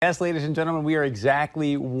Yes, ladies and gentlemen, we are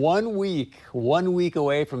exactly 1 week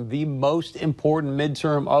away from the most important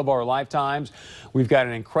midterm of our lifetimes. We've got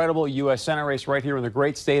an incredible U.S. Senate race right here in the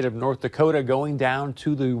great state of North Dakota going down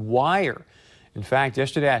to the wire. In fact,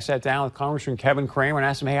 yesterday I sat down with Congressman Kevin Cramer and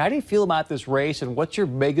asked him, hey, how do you feel about this race and what's your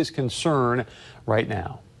biggest concern right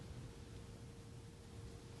now?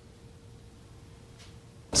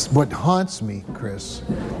 What haunts me, Chris,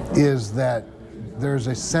 is that there's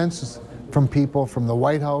a sense from people from the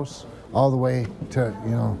White House all the way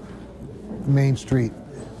to, Main Street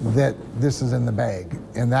that this is in the bag.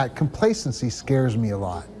 And that complacency scares me a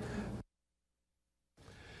lot.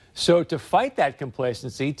 So to fight that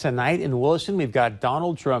complacency, tonight in Williston, we've got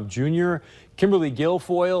Donald Trump Jr., Kimberly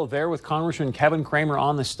Guilfoyle there with Congressman Kevin Cramer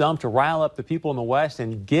on the stump to rile up the people in the West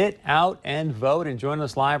and get out and vote. And joining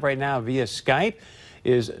us live right now via Skype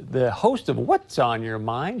is the host of What's on Your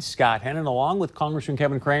Mind, Scott Hennen, along with Congressman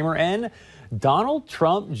Kevin Cramer and Donald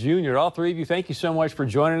Trump Jr. All three of you, thank you so much for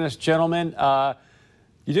joining us, gentlemen.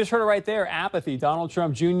 You just heard it right there, apathy. Donald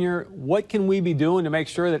Trump Jr., what can we be doing to make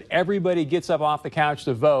sure that everybody gets up off the couch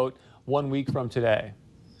to vote 1 week from today?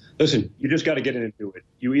 Listen, you just got to get in and do it.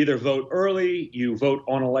 You either vote early, you vote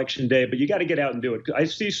on election day, but you got to get out and do it. I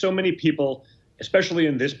see so many people, especially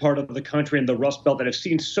in this part of the country, in the Rust Belt, that have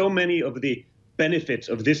seen so many of the benefits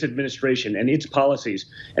of this administration and its policies.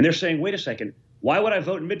 And they're saying, wait a second, why would I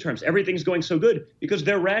vote in midterms? Everything's going so good. Because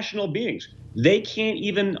they're rational beings. They can't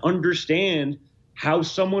even understand how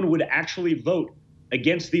someone would actually vote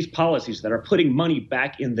against these policies that are putting money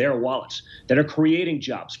back in their wallets, that are creating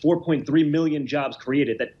jobs, 4.3 million jobs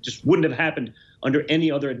created that just wouldn't have happened under any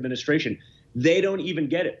other administration. They don't even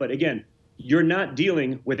get it. But again, you're not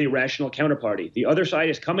dealing with a rational counterparty. The other side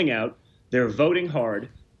is coming out. They're voting hard.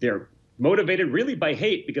 They're motivated really by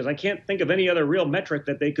hate, because I can't think of any other real metric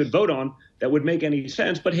that they could vote on that would make any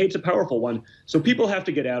sense, but hate's a powerful one. So people have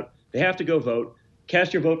to get out. They have to go vote.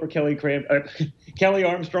 Cast your vote for Kelly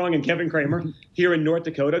Armstrong and Kevin Cramer here in North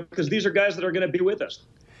Dakota, because these are guys that are going to be with us.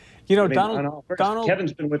 Donald,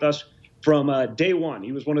 Kevin's been with us from day one.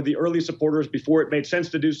 He was one of the early supporters before it made sense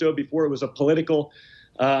to do so, before it was a political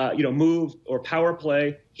move or power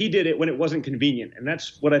play. He did it when it wasn't convenient. And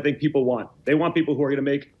that's what I think people want. They want people who are going to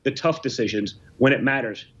make the tough decisions when it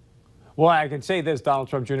matters. Well, I can say this, Donald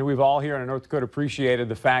Trump Jr., we've all here in North Dakota appreciated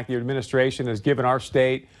the fact the administration has given our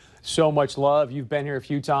state so much love. You've been here a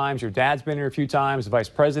few times. Your dad's been here a few times. The vice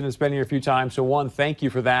president's been here a few times. So one, thank you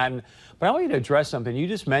for that. But I want you to address something you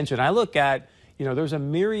just mentioned. I look at, there's a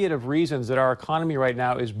myriad of reasons that our economy right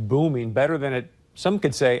now is booming better than it, some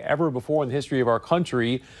could say, ever before in the history of our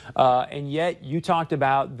country. And yet you talked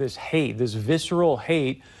about this hate, this visceral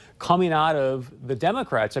hate coming out of the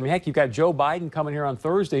Democrats. I mean, heck, you've got Joe Biden coming here on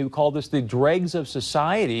Thursday who called this the dregs of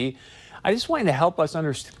society. I just wanted to help us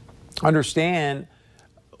understand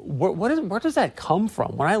where does that come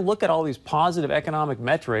from? When I look at all these positive economic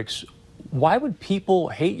metrics, why would people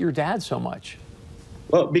hate your dad so much?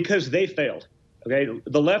 Well, because they failed. Okay,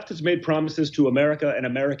 the left has made promises to America and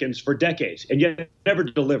Americans for decades, and yet never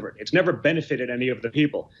delivered. It's never benefited any of the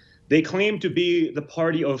people. They claim to be the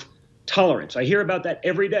party of tolerance. I hear about that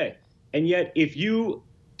every day. And yet, if you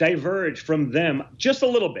diverge from them just a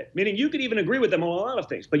little bit, meaning you could even agree with them on a lot of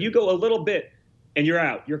things, but you go a little bit and you're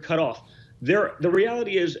out, you're cut off. The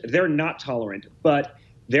reality is they're not tolerant, but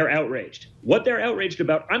they're outraged. What they're outraged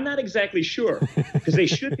about, I'm not exactly sure, because they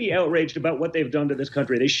should be outraged about what they've done to this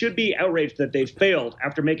country. They should be outraged that they've failed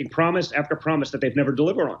after making promise after promise that they've never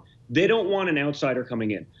delivered on. They don't want an outsider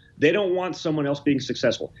coming in. They don't want someone else being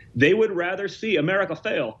successful. They would rather see America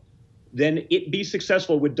fail than it be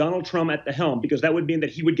successful with Donald Trump at the helm, because that would mean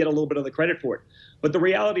that he would get a little bit of the credit for it. But the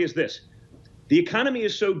reality is this. The economy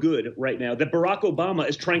is so good right now that Barack Obama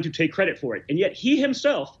is trying to take credit for it. And yet he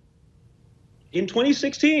himself, in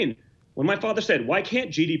 2016, when my father said, why can't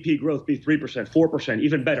GDP growth be 3%, 4%,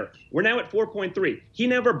 even better? We're now at 4.3. He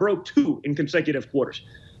never broke 2 in consecutive quarters.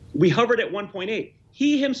 We hovered at 1.8.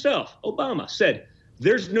 He himself, Obama, said,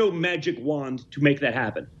 there's no magic wand to make that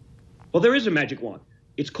happen. Well, there is a magic wand.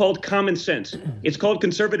 It's called common sense. It's called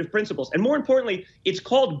conservative principles. And more importantly, it's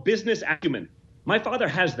called business acumen. My father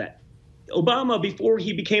has that. Obama, before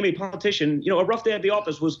he became a politician, a rough day at the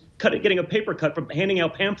office was getting a paper cut from handing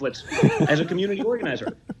out pamphlets as a community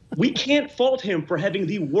organizer. We can't fault him for having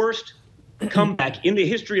the worst comeback in the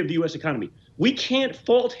history of the U.S. economy. We can't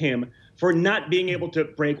fault him for not being able to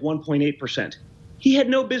break 1.8%. He had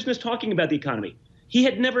no business talking about the economy. He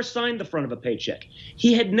had never signed the front of a paycheck.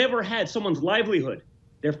 He had never had someone's livelihood,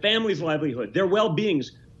 their family's livelihood, their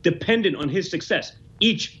well-beings dependent on his success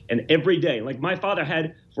each and every day, like my father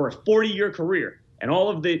had for a 40-year career and all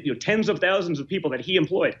of the tens of thousands of people that he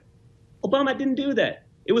employed. Obama didn't do that.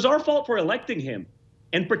 It was our fault for electing him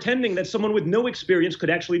and pretending that someone with no experience could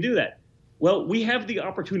actually do that. Well, we have the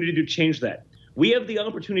opportunity to change that. We have the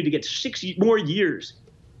opportunity to get 6 more years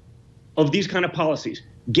of these kind of policies,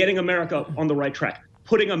 getting America on the right track,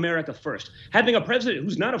 putting America first, having a president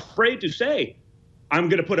who's not afraid to say, I'm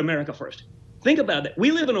going to put America first. Think about that.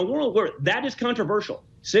 We live in a world where that is controversial.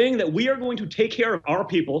 Saying that we are going to take care of our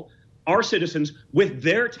people, our citizens, with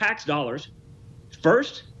their tax dollars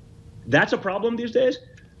first, that's a problem these days.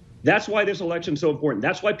 That's why this election is so important.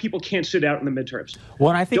 That's why people can't sit out in the midterms.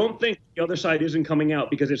 Well, I think Don't think the other side isn't coming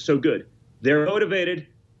out because it's so good. They're motivated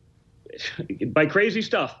by crazy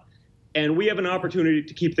stuff, and we have an opportunity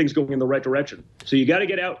to keep things going in the right direction. So you got to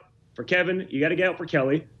get out for Kevin, you got to get out for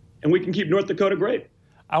Kelly, and we can keep North Dakota great.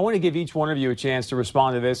 I want to give each one of you a chance to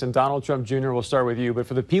respond to this, and Donald Trump Jr. will start with you. But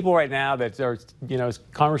for the people right now that are, as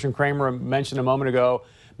Congressman Kramer mentioned a moment ago,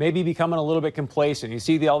 maybe becoming a little bit complacent. You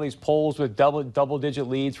see all these polls with double-digit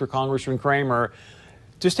leads for Congressman Kramer.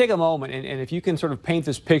 Just take a moment, and if you can sort of paint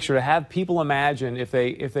this picture to have people imagine if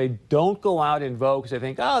they don't go out and vote because they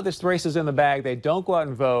think, oh, this race is in the bag, they don't go out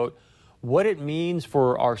and vote, what it means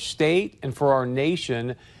for our state and for our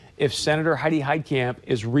nation if Senator Heidi Heitkamp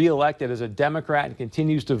is reelected as a Democrat and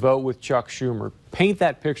continues to vote with Chuck Schumer. Paint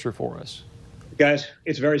that picture for us. Guys,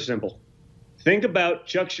 it's very simple. Think about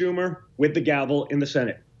Chuck Schumer with the gavel in the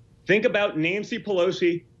Senate. Think about Nancy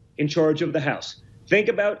Pelosi in charge of the House. Think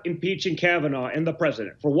about impeaching Kavanaugh and the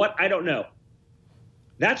president. For what? I don't know.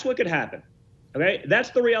 That's what could happen. Okay?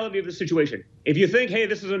 That's the reality of the situation. If you think, hey,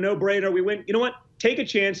 this is a no-brainer, we win, you know what? Take a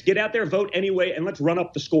chance, get out there, vote anyway, and let's run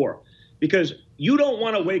up the score. Because you don't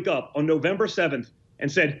want to wake up on November 7th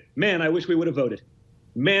and said, man, I wish we would have voted.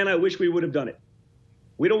 Man, I wish we would have done it.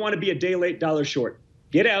 We don't want to be a day late, dollar short.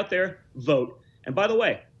 Get out there, vote. And by the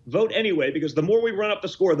way, vote anyway, because the more we run up the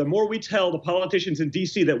score, the more we tell the politicians in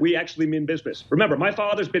D.C. that we actually mean business. Remember, my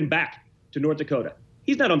father's been back to North Dakota.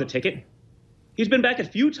 He's not on the ticket. He's been back a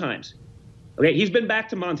few times. Okay, he's been back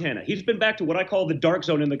to Montana. He's been back to what I call the dark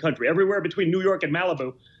zone in the country, everywhere between New York and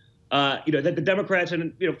Malibu, that the Democrats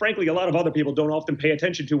and, frankly, a lot of other people don't often pay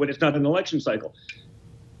attention to when it's not an election cycle.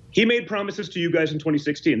 He made promises to you guys in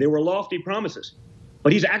 2016. They were lofty promises,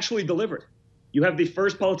 but he's actually delivered. You have the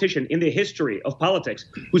first politician in the history of politics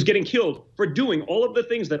who's getting killed for doing all of the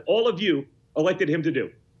things that all of you elected him to do.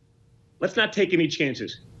 Let's not take any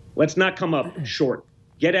chances. Let's not come up short.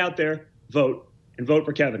 Get out there, vote, and vote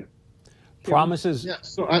for Kevin. Promises. Yeah,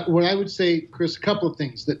 so what I would say, Chris, a couple of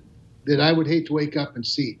things that I would hate to wake up and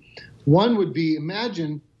see. One would be,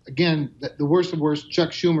 imagine, again, that the worst of worst, Chuck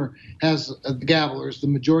Schumer has the gavel, or is the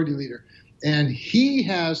majority leader, and he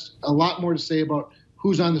has a lot more to say about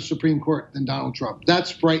who's on the Supreme Court than Donald Trump. That's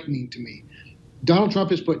frightening to me. Donald Trump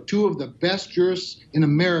has put two of the best jurists in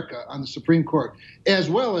America on the Supreme Court, as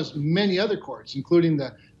well as many other courts, including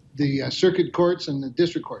the circuit courts and the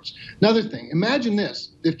district courts. Another thing, imagine this.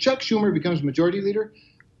 If Chuck Schumer becomes majority leader,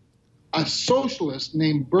 a socialist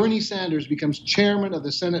named Bernie Sanders becomes chairman of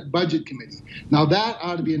the Senate Budget Committee. Now that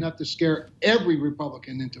ought to be enough to scare every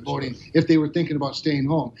Republican into voting if they were thinking about staying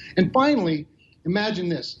home. And finally, imagine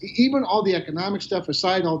this. Even all the economic stuff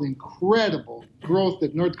aside, all the incredible growth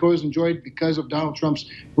that North Dakota has enjoyed because of Donald Trump's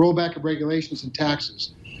rollback of regulations and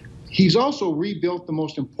taxes, he's also rebuilt the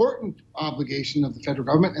most important obligation of the federal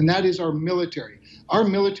government, and that is our military. Our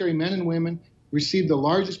military men and women received the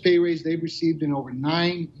largest pay raise they've received in over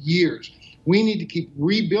 9 years. We need to keep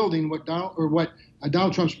rebuilding what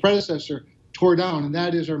Donald Trump's predecessor tore down, and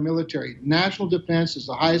that is our military. National defense is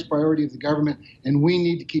the highest priority of the government, and we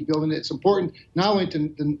need to keep building it. It's important not only to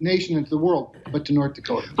the nation and to the world, but to North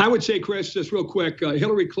Dakota. I would say, Chris, just real quick,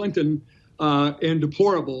 Hillary Clinton and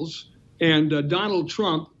deplorables, and Donald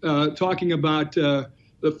Trump talking about the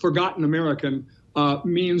forgotten American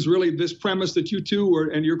means really this premise that you two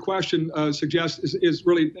and your question suggests is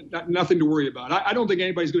really nothing to worry about. I don't think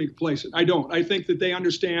anybody's going to be complacent. I don't. I think that they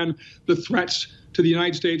understand the threats to the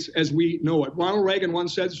United States as we know it. Ronald Reagan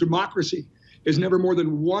once said, democracy is never more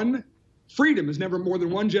than one, freedom is never more than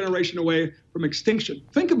one generation away from extinction.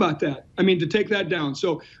 Think about that. I mean, to take that down.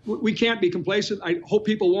 So we can't be complacent. I hope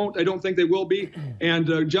people won't. I don't think they will be.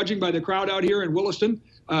 And judging by the crowd out here in Williston,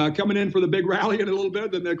 coming in for the big rally in a little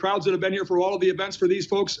bit, and the crowds that have been here for all of the events for these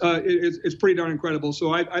folks, it's pretty darn incredible.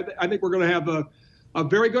 So I think we're going to have a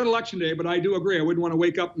very good election day, but I do agree. I wouldn't want to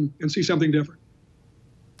wake up and see something different.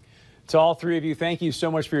 To all three of you, thank you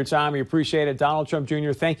so much for your time. We appreciate it. Donald Trump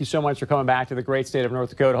Jr., thank you so much for coming back to the great state of North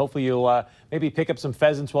Dakota. Hopefully you'll maybe pick up some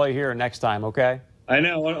pheasants while you're here next time, okay? I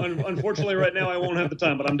know. Unfortunately, right now I won't have the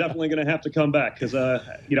time, but I'm definitely going to have to come back because,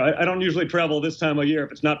 I don't usually travel this time of year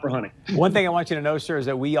if it's not for hunting. One thing I want you to know, sir, is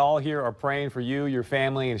that we all here are praying for you, your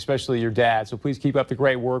family, and especially your dad. So please keep up the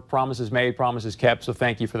great work. Promises made, promises kept. So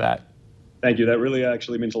thank you for that. Thank you. That really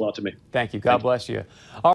actually means a lot to me. Thank you. God bless you.